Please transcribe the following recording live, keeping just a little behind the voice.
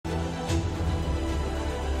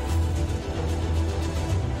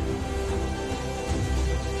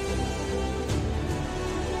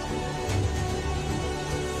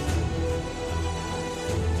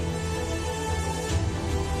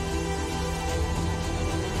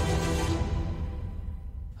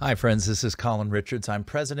Hi, friends. This is Colin Richards. I'm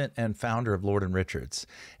president and founder of Lord & Richards,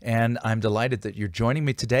 and I'm delighted that you're joining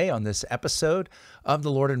me today on this episode of the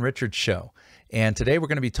Lord & Richards Show. And today we're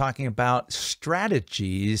going to be talking about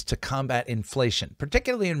strategies to combat inflation,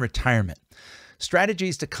 particularly in retirement.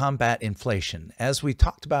 Strategies to combat inflation. As we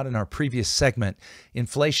talked about in our previous segment,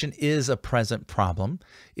 inflation is a present problem.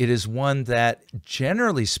 It is one that,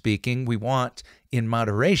 generally speaking, we want in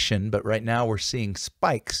moderation, but right now we're seeing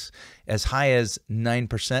spikes as high as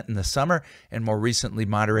 9% in the summer and more recently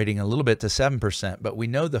moderating a little bit to 7%. But we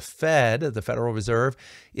know the Fed, the Federal Reserve,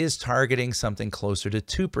 is targeting something closer to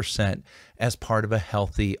 2% as part of a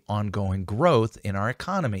healthy ongoing growth in our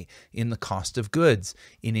economy, in the cost of goods,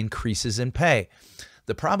 in increases in pay.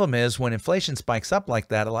 The problem is when inflation spikes up like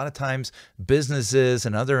that, a lot of times businesses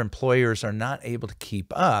and other employers are not able to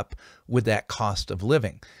keep up with that cost of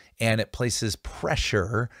living. And it places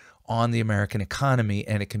pressure on the American economy,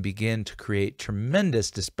 and it can begin to create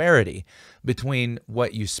tremendous disparity between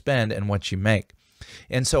what you spend and what you make.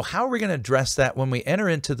 And so how are we going to address that when we enter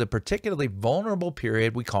into the particularly vulnerable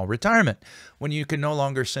period we call retirement, when you can no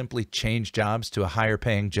longer simply change jobs to a higher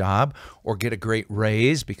paying job or get a great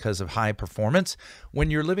raise because of high performance,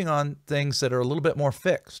 when you're living on things that are a little bit more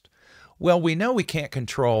fixed? Well, we know we can't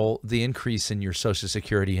control the increase in your Social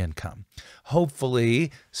Security income.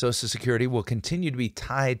 Hopefully, Social Security will continue to be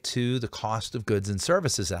tied to the cost of goods and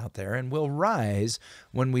services out there and will rise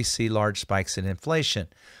when we see large spikes in inflation.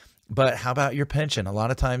 But how about your pension? A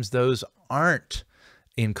lot of times those aren't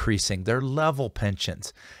increasing. They're level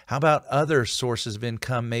pensions. How about other sources of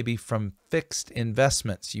income, maybe from fixed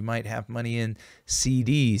investments? You might have money in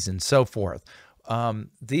CDs and so forth.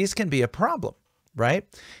 These can be a problem. Right?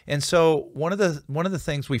 And so one of the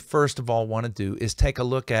things we first of all want to do is take a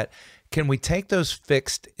look at, can we take those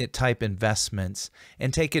fixed type investments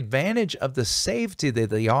and take advantage of the safety that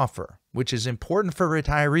they offer, which is important for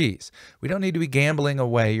retirees. We don't need to be gambling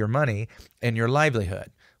away your money and your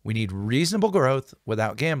livelihood. We need reasonable growth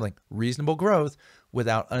without gambling, reasonable growth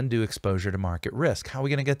without undue exposure to market risk. How are we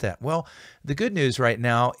going to get that? Well, the good news right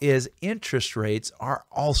now is interest rates are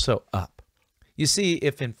also up. You see,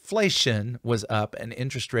 if inflation was up and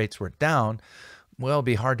interest rates were down, well, it'd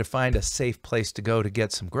be hard to find a safe place to go to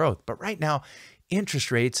get some growth. But right now,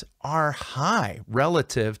 interest rates are high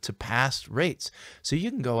relative to past rates. So you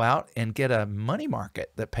can go out and get a money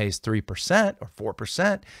market that pays 3% or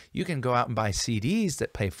 4%. You can go out and buy CDs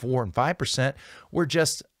that pay 4 and 5%, where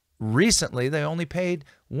just recently they only paid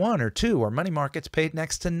 1 or 2, or money markets paid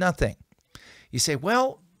next to nothing. You say,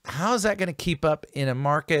 well, how is that going to keep up in a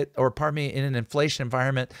market, or pardon me, in an inflation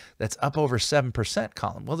environment that's up over 7%,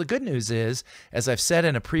 Colin? Well, the good news is, as I've said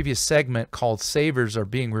in a previous segment called Savers Are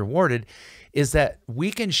Being Rewarded, is that we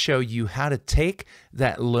can show you how to take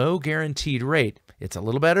that low guaranteed rate. It's a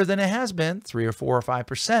little better than it has been, 3 or 4 or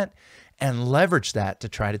 5%, and leverage that to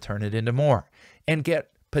try to turn it into more and get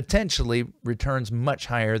potentially returns much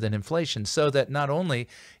higher than inflation, so that not only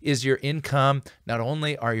is your income, not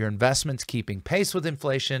only are your investments keeping pace with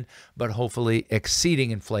inflation, but hopefully exceeding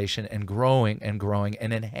inflation and growing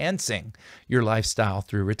and enhancing your lifestyle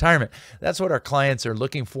through retirement. That's what our clients are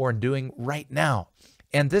looking for and doing right now.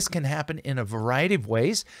 And this can happen in a variety of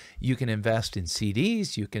ways. You can invest in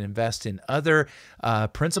CDs. You can invest in other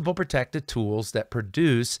principal protected tools that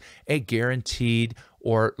produce a guaranteed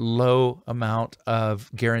or low amount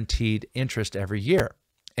of guaranteed interest every year.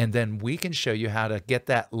 And then we can show you how to get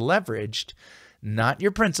that leveraged, not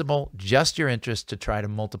your principal, just your interest, to try to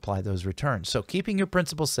multiply those returns. So keeping your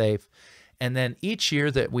principal safe, and then each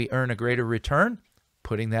year that we earn a greater return,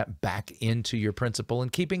 putting that back into your principal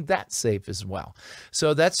and keeping that safe as well.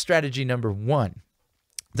 So that's strategy number 1.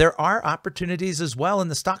 There are opportunities as well in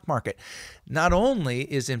the stock market. Not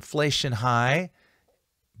only is inflation high,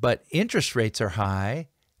 but interest rates are high,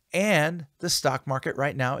 and the stock market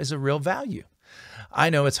right now is a real value. I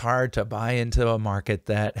know it's hard to buy into a market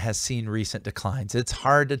that has seen recent declines. It's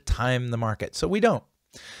hard to time the market, so we don't.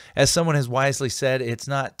 As someone has wisely said, it's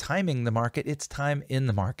not timing the market, it's time in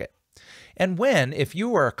the market. And if you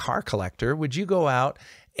were a car collector, would you go out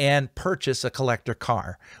and purchase a collector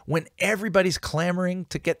car when everybody's clamoring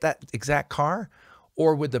to get that exact car?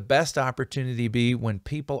 Or would the best opportunity be when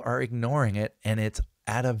people are ignoring it and it's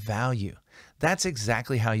at a value? That's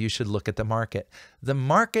exactly how you should look at the market. The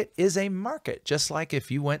market is a market, just like if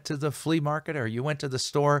you went to the flea market or you went to the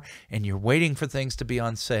store and you're waiting for things to be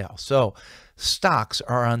on sale. So stocks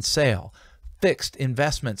are on sale. Fixed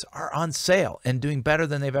investments are on sale and doing better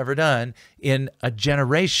than they've ever done in a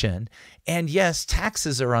generation. And yes,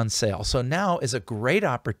 taxes are on sale. So now is a great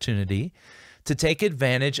opportunity to take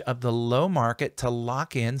advantage of the low market to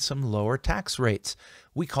lock in some lower tax rates.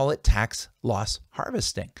 We call it tax loss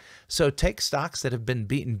harvesting. So take stocks that have been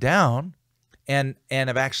beaten down and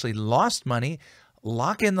have actually lost money,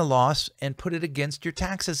 lock in the loss and put it against your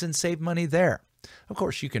taxes and save money there. Of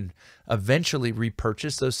course, you can eventually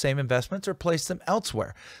repurchase those same investments or place them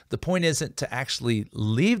elsewhere. The point isn't to actually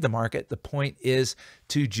leave the market. The point is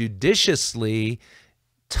to judiciously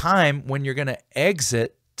time when you're going to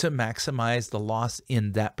exit to maximize the loss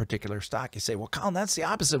in that particular stock. You say, well, Colin, that's the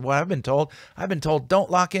opposite of what I've been told. I've been told don't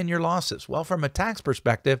lock in your losses. Well, from a tax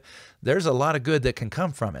perspective, there's a lot of good that can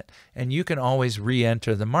come from it, and you can always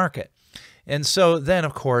re-enter the market. And so then,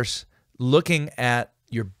 of course, looking at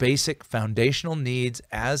your basic foundational needs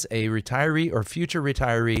as a retiree or future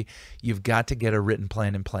retiree, you've got to get a written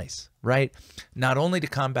plan in place, right? Not only to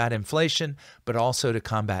combat inflation, but also to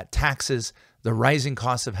combat taxes, the rising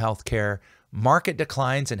costs of healthcare, market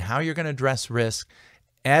declines and how you're going to address risk,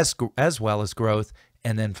 as well as growth,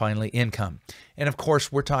 and then finally income. And of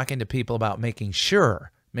course, we're talking to people about making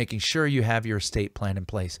sure you have your estate plan in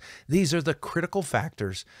place. These are the critical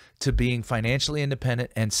factors to being financially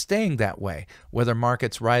independent and staying that way, whether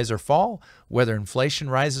markets rise or fall, whether inflation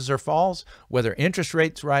rises or falls, whether interest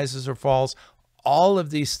rates rises or falls. All of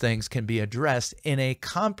these things can be addressed in a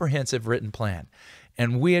comprehensive written plan.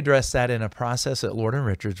 And we address that in a process at Lord &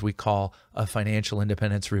 Richards we call a financial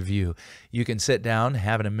independence review. You can sit down,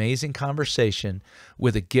 have an amazing conversation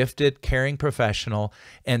with a gifted, caring professional,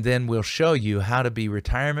 and then we'll show you how to be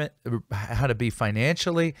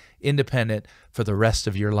financially independent for the rest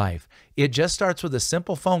of your life. It just starts with a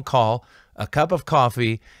simple phone call, a cup of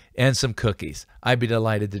coffee, and some cookies. I'd be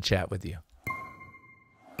delighted to chat with you.